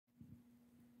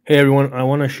Hey everyone, I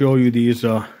want to show you these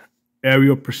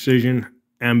Areo Precision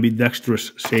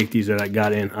Ambidextrous safeties that I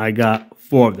got in. I got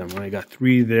 4 of them. I got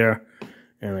 3 there,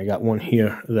 and I got 1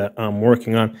 here that I'm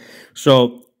working on.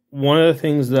 So one of the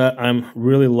things that I'm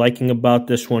really liking about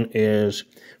this one is,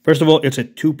 first of all, it's a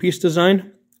 2-piece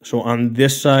design. So on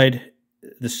this side,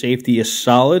 the safety is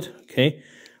solid, okay,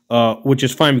 which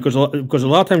is fine because a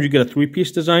lot of times you get a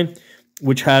 3-piece design,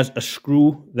 which has a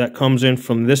screw that comes in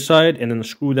from this side and then a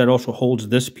screw that also holds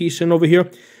this piece in over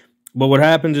here. But what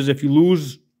happens is if you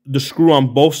lose the screw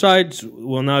on both sides,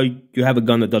 well, now you have a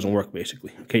gun that doesn't work,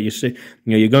 basically. Okay, you see,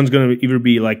 your gun's going to either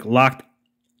be like locked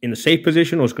in the safe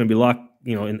position or it's going to be locked,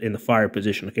 in the fire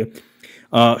position, okay?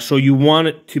 So you want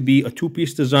it to be a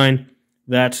 2-piece design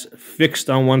that's fixed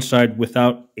on one side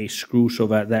without a screw so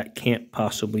that can't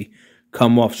possibly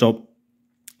come off. So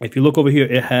if you look over here,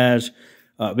 it has...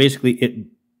 basically, it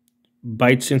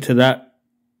bites into that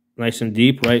nice and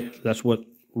deep, right? That's what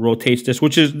rotates this,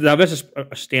 which is, now this is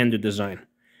a standard design.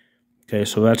 Okay,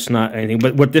 so that's not anything.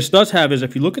 But what this does have is,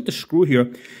 if you look at the screw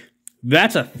here,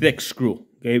 that's a thick screw,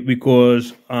 okay?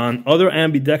 Because on other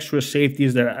ambidextrous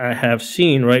safeties that I have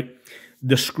seen, right,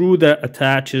 the screw that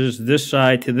attaches this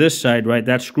side to this side, right,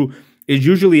 that screw is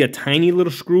usually a tiny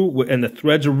little screw, and the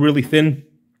threads are really thin.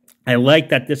 I like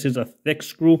that this is a thick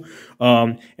screw,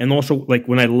 and also, like,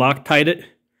 when I Loctite it,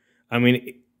 I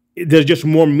mean, there's just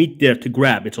more meat there to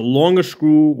grab. It's a longer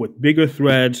screw with bigger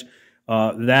threads.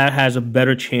 That has a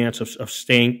better chance of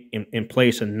staying in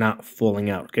place and not falling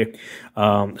out, okay?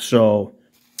 I'm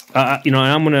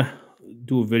going to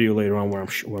do a video later on where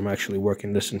I'm actually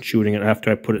working this and shooting it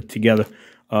after I put it together.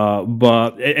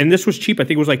 And this was cheap. I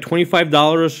think it was like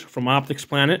 $25 from Optics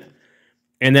Planet.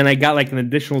 And then I got like an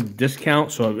additional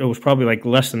discount, so it was probably like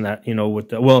less than that,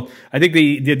 I think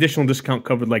the additional discount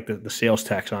covered like the sales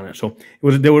tax on it. So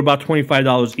they were about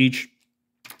 $25 each.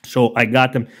 So I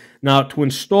got them. Now to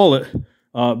install it,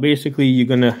 basically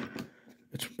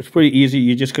it's pretty easy.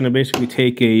 You're just gonna basically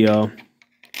take a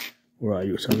where are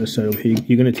you? It's on this side over here.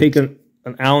 You're gonna take an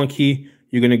Allen key.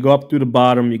 You're gonna go up through the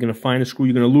bottom. You're gonna find the screw.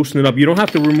 You're gonna loosen it up. You don't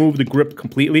have to remove the grip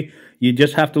completely. You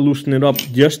just have to loosen it up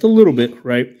just a little bit,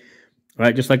 right?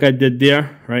 Right, just like I did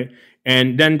there, right?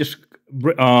 And then just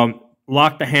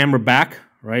lock the hammer back,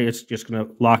 right? It's just going to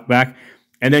lock back.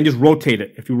 And then just rotate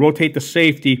it. If you rotate the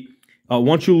safety,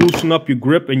 once you loosen up your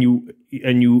grip and you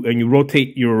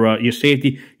rotate your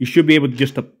safety, you should be able to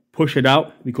just to push it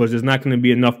out because there's not going to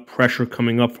be enough pressure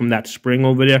coming up from that spring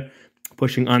over there,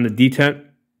 pushing on the detent.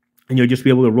 And you'll just be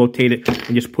able to rotate it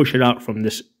and just push it out from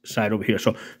this side over here.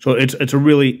 So it's a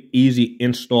really easy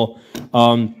install.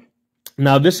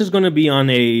 Now this is going to be on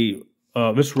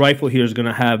this rifle here is going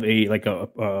to have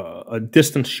a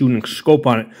distance shooting scope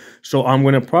on it. So I'm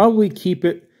going to probably keep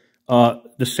it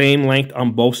the same length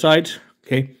on both sides,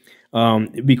 okay?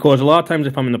 Because a lot of times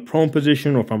if I'm in the prone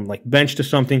position or if I'm like benched or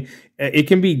something, it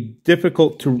can be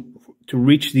difficult to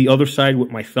reach the other side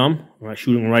with my thumb when I'm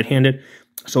shooting right-handed.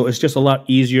 So it's just a lot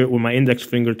easier with my index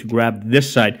finger to grab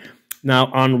this side.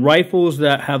 Now on rifles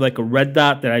that have like a red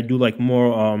dot that I do like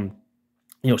more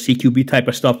CQB type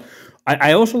of stuff.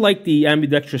 I also like the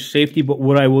ambidextrous safety, but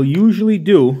what I will usually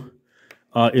do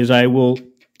is I will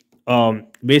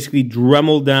basically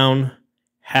Dremel down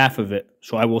half of it.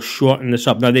 So I will shorten this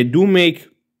up. Now, they do make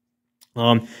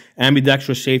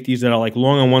ambidextrous safeties that are like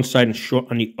long on one side and short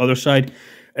on the other side.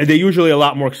 And they're usually a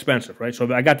lot more expensive, right? So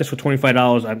if I got this for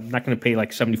 $25, I'm not going to pay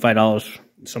like $75,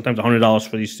 sometimes $100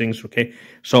 for these things, okay?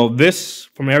 So this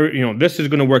from Areo, this is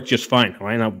going to work just fine,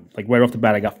 right? Now, like right off the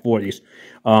bat, I got 4 of these.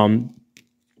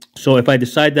 So if I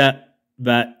decide that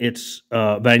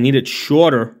I need it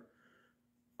shorter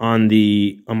on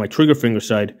my trigger finger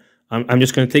side, I'm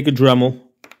just going to take a Dremel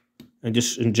and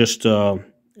just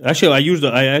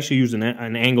actually I actually use an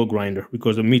angle grinder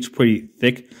because the meat's pretty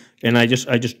thick, and I just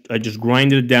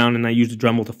grinded it down and I use the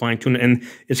Dremel to fine tune it, and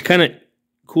it's kind of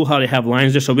cool how they have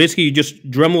lines there. So basically, you just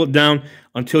Dremel it down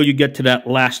until you get to that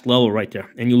last level right there,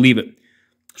 and you leave it.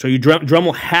 So you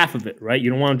Dremel half of it, right? You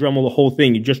don't want to Dremel the whole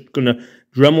thing. You're just going to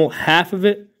Dremel half of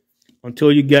it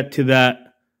until you get to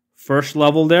that first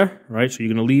level there, right? So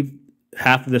you're going to leave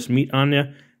half of this meat on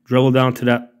there, Dremel down to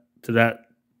that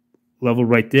level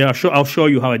right there. I'll show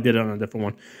you how I did it on a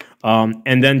different one.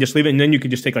 And then just leave it, and then you can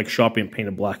just take like Sharpie and paint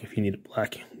it black if you need it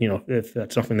black, if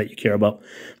that's something that you care about.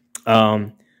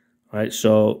 All right,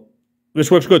 so this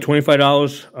works good,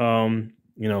 $25,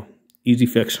 easy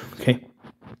fix, okay?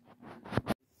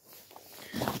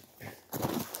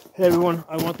 Hey everyone,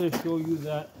 I wanted to show you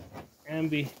that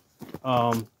Ambi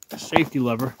safety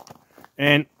lever,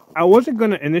 and I wasn't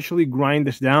going to initially grind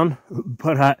this down,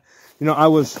 but I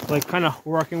was like kind of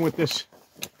working with this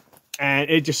and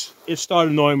it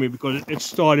started annoying me because it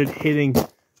started hitting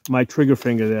my trigger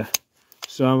finger there.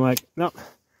 So I'm like, no,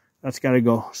 that's got to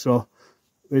go. So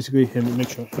basically, let me make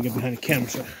sure I get behind the camera.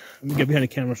 So let me get behind the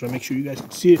camera so I make sure you guys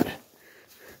can see it.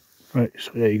 All right,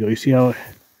 so there you go. You see how it...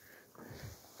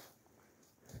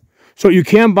 So you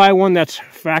can buy one that's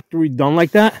factory done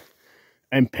like that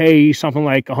and pay something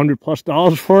like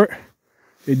 $100+ for it.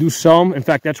 They do sell them. In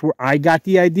fact, that's where I got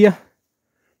the idea.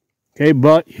 Okay,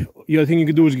 but the other thing you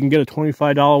can do is you can get a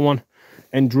 $25 one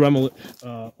and Dremel it.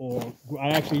 Or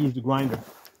I actually use the grinder.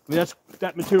 I mean,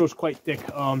 that material is quite thick.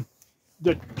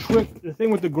 The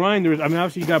thing with the grinder is, I mean,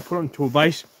 obviously you got to put it into a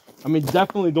vise. I mean,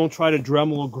 definitely don't try to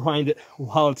Dremel or grind it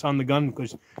while it's on the gun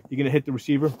because you're going to hit the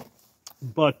receiver.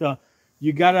 But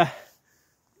you got to,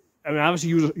 I mean, obviously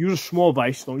use a small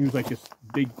vise. Don't use like this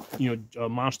big,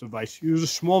 monster vise. Use a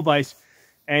small vise,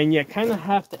 and you kind of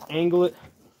have to angle it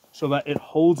so that it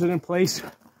holds it in place.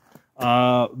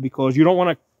 Because you don't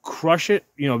want to crush it,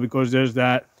 because there's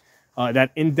that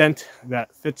indent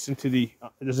that fits into the.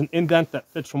 There's an indent that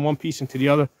fits from one piece into the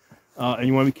other, and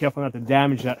you want to be careful not to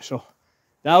damage that. So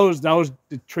that was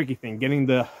the tricky thing, getting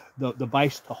the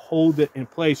vise to hold it in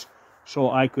place so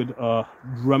I could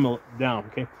Dremel it down.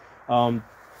 Okay.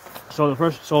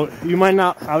 So you might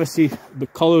not, obviously the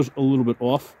color's a little bit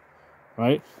off,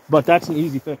 right? But that's an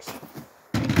easy fix.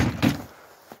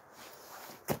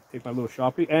 Take my little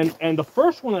Sharpie, and the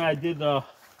first one that I did, I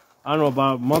don't know,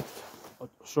 about a month or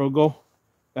so ago,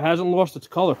 it hasn't lost its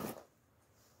color.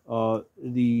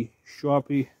 The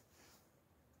Sharpie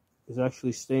is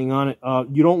actually staying on it.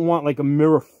 You don't want like a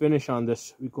mirror finish on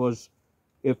this because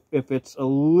if it's a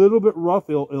little bit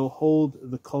rough, it'll hold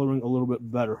the coloring a little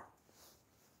bit better.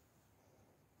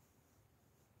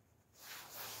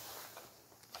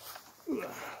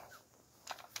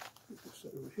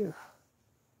 Over here.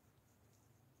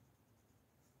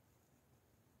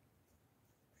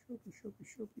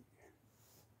 Sharpie.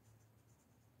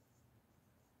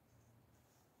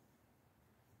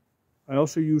 I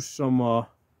also used some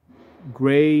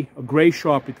gray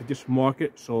Sharpie to just mark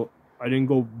it, so I didn't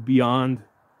go beyond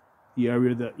the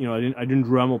area that I didn't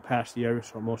Dremel past the area.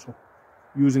 So I'm also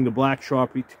using the black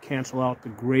Sharpie to cancel out the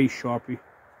gray Sharpie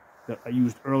that I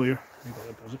used earlier. I think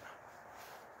that does it.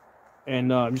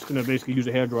 And I'm just going to basically use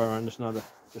a hairdryer on this now to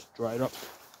just dry it up.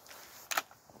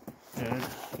 And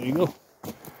there you go.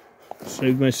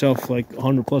 Saved myself like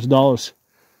 $100+.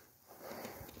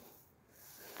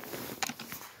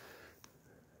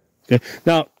 Okay,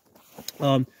 now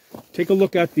take a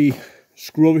look at the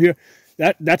screw over here.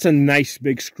 That's a nice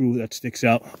big screw that sticks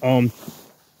out.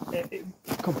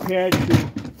 Compared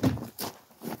to,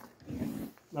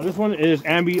 now this one is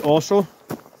Ambi also,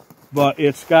 but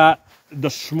it's got the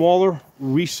smaller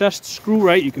recessed screw,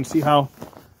 right? You can see how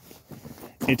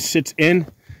it sits in.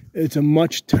 It's a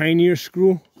much tinier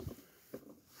screw,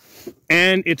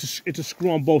 and it's a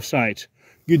screw on both sides.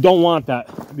 You don't want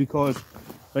that because,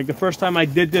 like, the first time I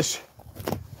did this,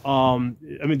 I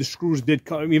mean, the screws did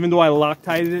come, even though I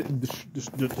Loctited it,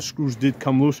 the screws did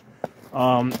come loose.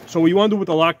 So what you want to do with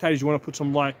the Loctite is you want to put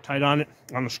some Loctite on it,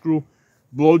 on the screw,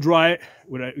 blow dry it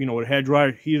with a hair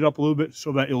dryer, heat it up a little bit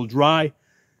so that it'll dry.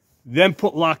 Then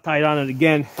put Loctite on it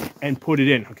again and put it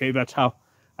in. Okay, that's how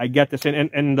I get this in.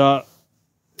 And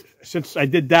since I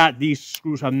did that, these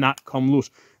screws have not come loose.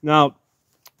 Now,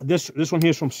 this one here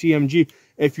is from CMG.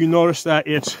 If you notice that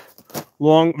it's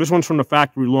long, this one's from the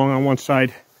factory, long on one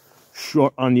side,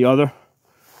 short on the other.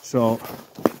 So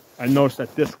I noticed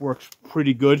that this works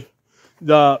pretty good.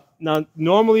 Now,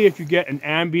 normally if you get an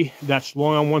Ambi that's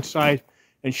long on one side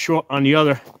and short on the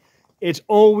other, it's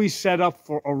always set up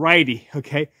for a righty,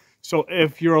 okay? So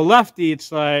if you're a lefty,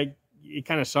 it's like, it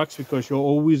kind of sucks because you're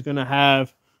always going to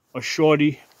have a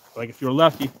shorty, like if you're a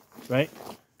lefty, right?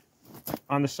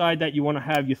 On the side that you want to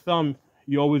have your thumb,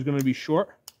 you're always going to be short,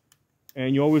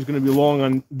 and you're always going to be long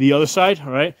on the other side,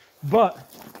 all right? But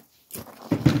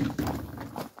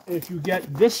if you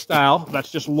get this style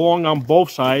that's just long on both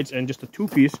sides and just a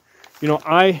two-piece,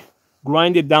 I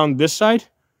grind it down this side.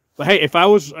 But hey, if I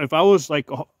was like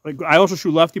I also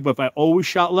shoot lefty, but if I always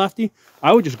shot lefty,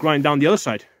 I would just grind down the other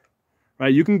side,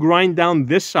 right? You can grind down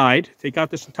this side, take out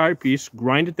this entire piece,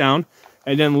 grind it down,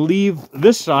 and then leave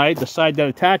this side, the side that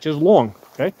attaches, long,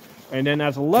 okay? And then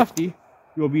as a lefty,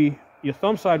 your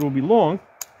thumb side will be long,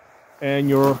 and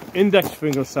your index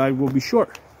finger side will be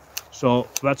short. So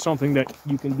that's something that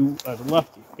you can do as a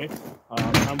lefty, okay?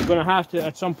 I'm gonna have to,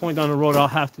 at some point down the road, I'll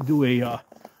have to do I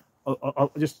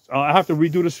have to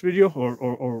redo this video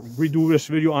or redo this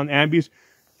video on Ambis,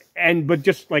 but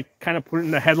just like kind of put it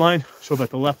in the headline so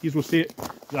that the lefties will see it.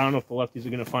 I don't know if the lefties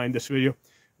are gonna find this video,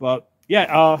 but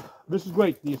yeah, this is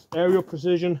great. This Areo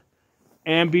Precision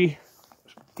ambi,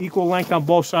 equal length on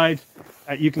both sides.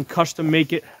 You can custom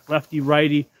make it lefty,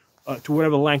 righty, to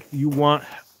whatever length you want.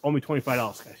 Only $25,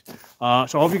 guys.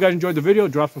 So I hope you guys enjoyed the video.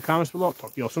 Drop some comments below.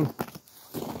 Talk to you all soon.